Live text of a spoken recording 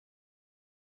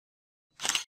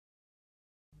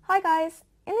Hi guys!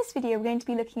 In this video we're going to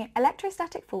be looking at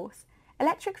electrostatic force,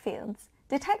 electric fields,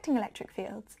 detecting electric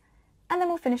fields, and then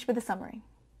we'll finish with a summary.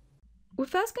 We're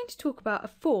first going to talk about a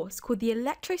force called the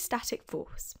electrostatic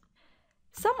force.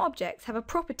 Some objects have a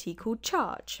property called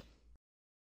charge.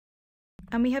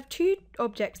 And we have two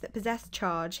objects that possess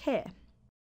charge here.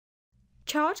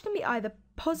 Charge can be either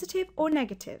positive or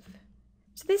negative.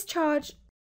 So this charge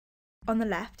on the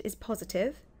left is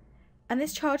positive, and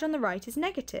this charge on the right is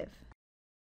negative.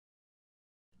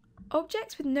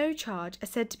 Objects with no charge are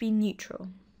said to be neutral.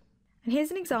 And here's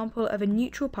an example of a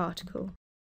neutral particle.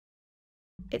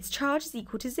 Its charge is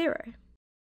equal to 0.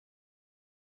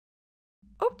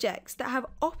 Objects that have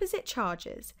opposite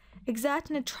charges exert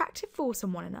an attractive force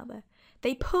on one another.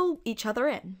 They pull each other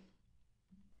in.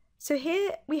 So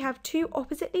here we have two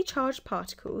oppositely charged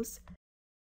particles.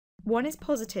 One is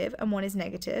positive and one is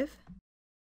negative.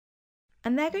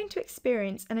 And they're going to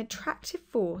experience an attractive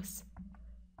force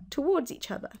towards each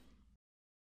other.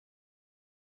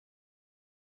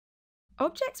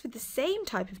 Objects with the same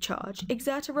type of charge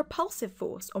exert a repulsive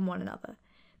force on one another.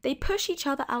 They push each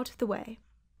other out of the way.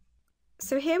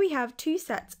 So here we have two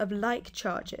sets of like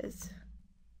charges.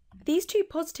 These two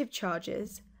positive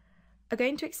charges are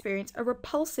going to experience a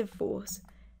repulsive force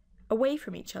away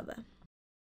from each other.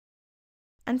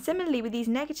 And similarly with these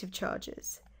negative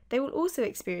charges, they will also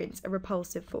experience a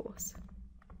repulsive force.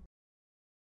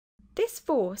 This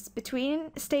force between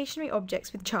stationary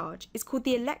objects with charge is called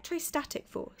the electrostatic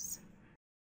force.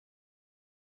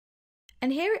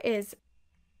 And here it is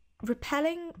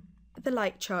repelling the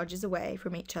like charges away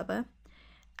from each other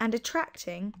and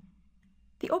attracting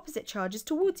the opposite charges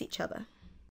towards each other.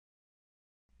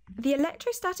 The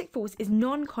electrostatic force is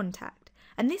non-contact,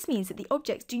 and this means that the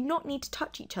objects do not need to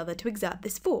touch each other to exert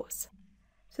this force.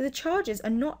 So the charges are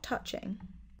not touching,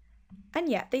 and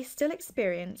yet they still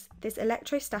experience this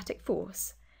electrostatic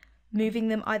force, moving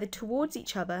them either towards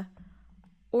each other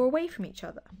or away from each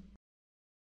other.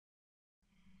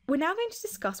 We're now going to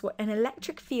discuss what an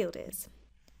electric field is.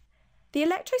 The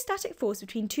electrostatic force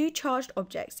between two charged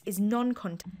objects is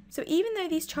non-contact, so even though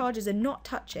these charges are not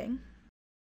touching,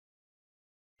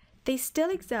 they still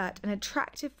exert an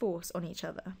attractive force on each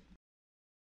other.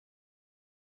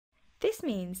 This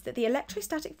means that the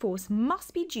electrostatic force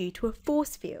must be due to a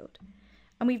force field,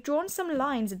 and we've drawn some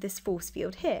lines of this force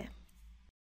field here.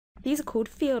 These are called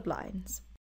field lines.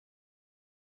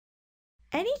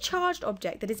 Any charged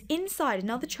object that is inside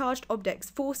another charged object's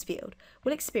force field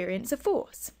will experience a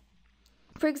force.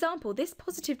 For example, this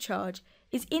positive charge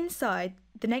is inside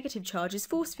the negative charge's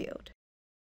force field,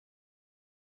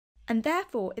 and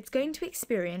therefore it's going to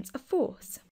experience a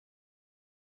force.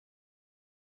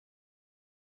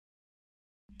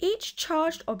 Each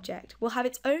charged object will have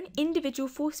its own individual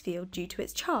force field due to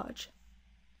its charge.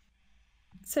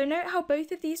 So note how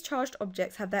both of these charged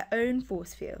objects have their own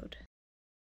force field.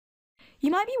 You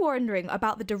might be wondering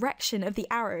about the direction of the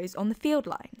arrows on the field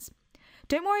lines.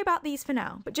 Don't worry about these for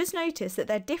now, but just notice that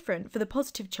they're different for the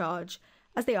positive charge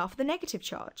as they are for the negative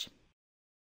charge.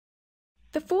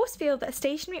 The force field that a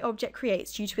stationary object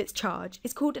creates due to its charge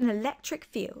is called an electric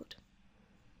field.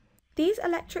 These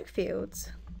electric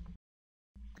fields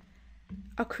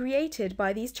are created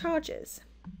by these charges.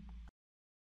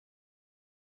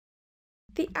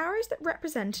 The arrows that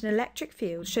represent an electric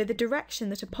field show the direction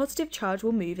that a positive charge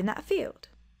will move in that field.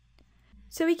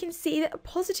 So we can see that a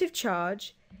positive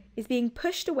charge is being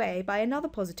pushed away by another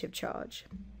positive charge.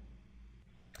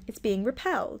 It's being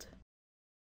repelled.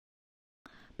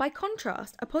 By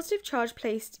contrast, a positive charge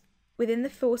placed within the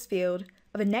force field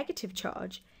of a negative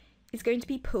charge is going to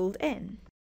be pulled in.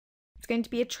 It's going to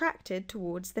be attracted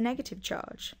towards the negative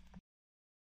charge.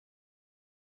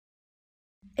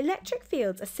 Electric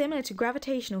fields are similar to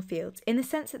gravitational fields in the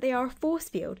sense that they are a force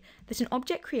field that an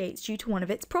object creates due to one of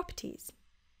its properties.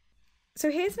 So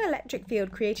here's an electric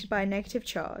field created by a negative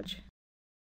charge,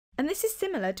 and this is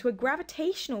similar to a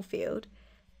gravitational field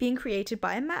being created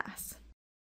by a mass.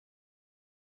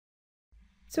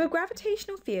 So a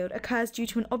gravitational field occurs due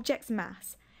to an object's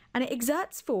mass, and it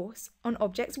exerts force on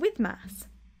objects with mass.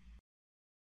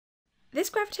 This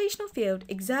gravitational field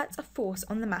exerts a force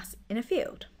on the mass in a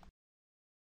field.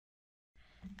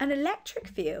 An electric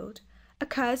field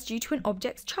occurs due to an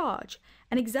object's charge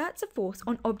and exerts a force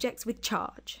on objects with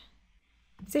charge.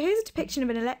 So here's a depiction of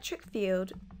an electric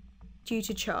field due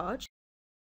to charge,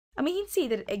 and we can see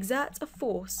that it exerts a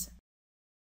force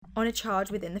on a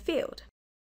charge within the field.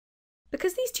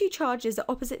 Because these two charges are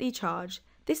oppositely charged,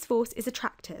 this force is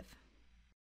attractive.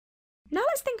 Now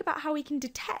let's think about how we can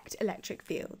detect electric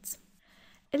fields.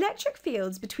 Electric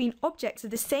fields between objects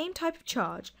of the same type of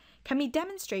charge can be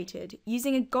demonstrated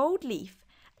using a gold leaf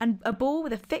and a ball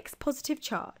with a fixed positive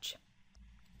charge.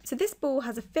 So this ball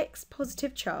has a fixed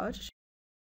positive charge,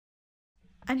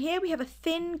 and here we have a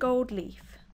thin gold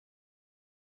leaf.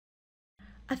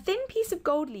 A thin piece of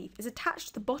gold leaf is attached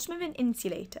to the bottom of an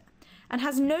insulator and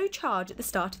has no charge at the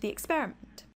start of the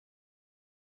experiment.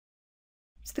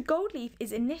 So the gold leaf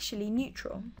is initially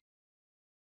neutral.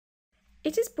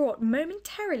 It is brought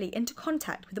momentarily into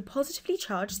contact with a positively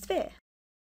charged sphere.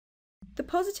 The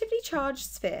positively charged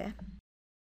sphere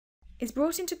is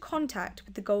brought into contact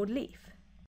with the gold leaf,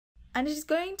 and it is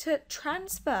going to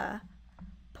transfer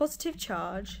positive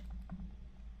charge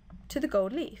to the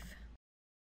gold leaf.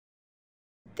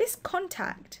 This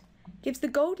contact gives the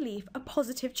gold leaf a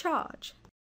positive charge.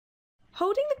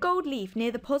 Holding the gold leaf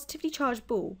near the positively charged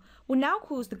ball will now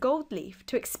cause the gold leaf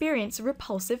to experience a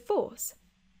repulsive force.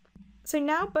 So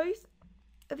now both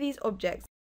of these objects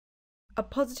are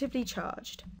positively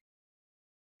charged,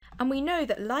 and we know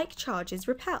that like charges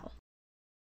repel.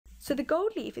 So the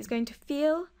gold leaf is going to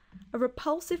feel a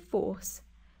repulsive force,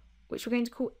 which we're going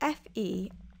to call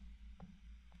Fe,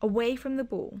 away from the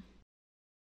ball.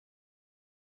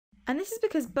 And this is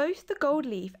because both the gold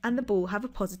leaf and the ball have a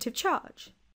positive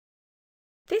charge.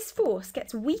 This force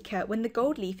gets weaker when the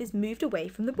gold leaf is moved away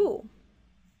from the ball.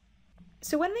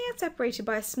 So when they are separated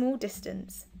by a small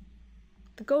distance,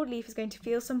 the gold leaf is going to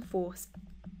feel some force,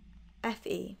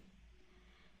 Fe.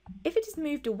 If it is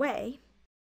moved away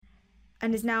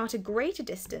and is now at a greater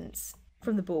distance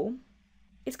from the ball,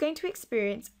 it's going to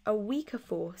experience a weaker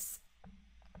force,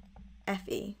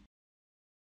 Fe.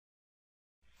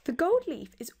 The gold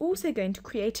leaf is also going to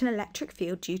create an electric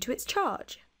field due to its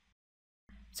charge.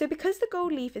 So because the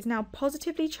gold leaf is now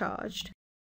positively charged,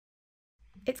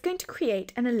 it's going to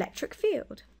create an electric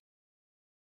field.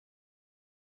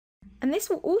 And this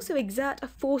will also exert a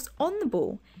force on the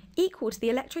ball equal to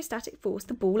the electrostatic force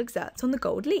the ball exerts on the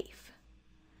gold leaf.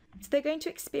 So they're going to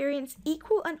experience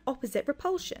equal and opposite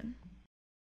repulsion.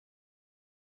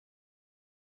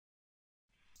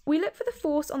 We look for the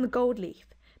force on the gold leaf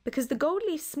because the gold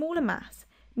leaf's smaller mass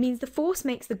means the force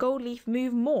makes the gold leaf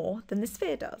move more than the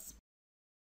sphere does.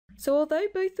 So although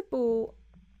both the ball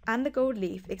and the gold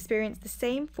leaf experience the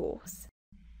same force,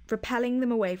 repelling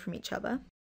them away from each other,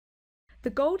 the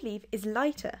gold leaf is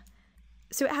lighter,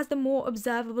 so it has the more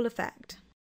observable effect.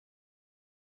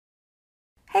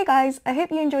 Hey guys, I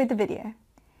hope you enjoyed the video.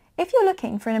 If you're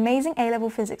looking for an amazing A-level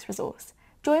physics resource,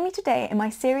 join me today in my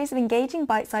series of engaging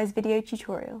bite-sized video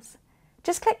tutorials.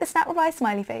 Just click the SnapRevise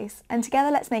smiley face and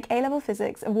together let's make A-level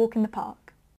physics a walk in the park.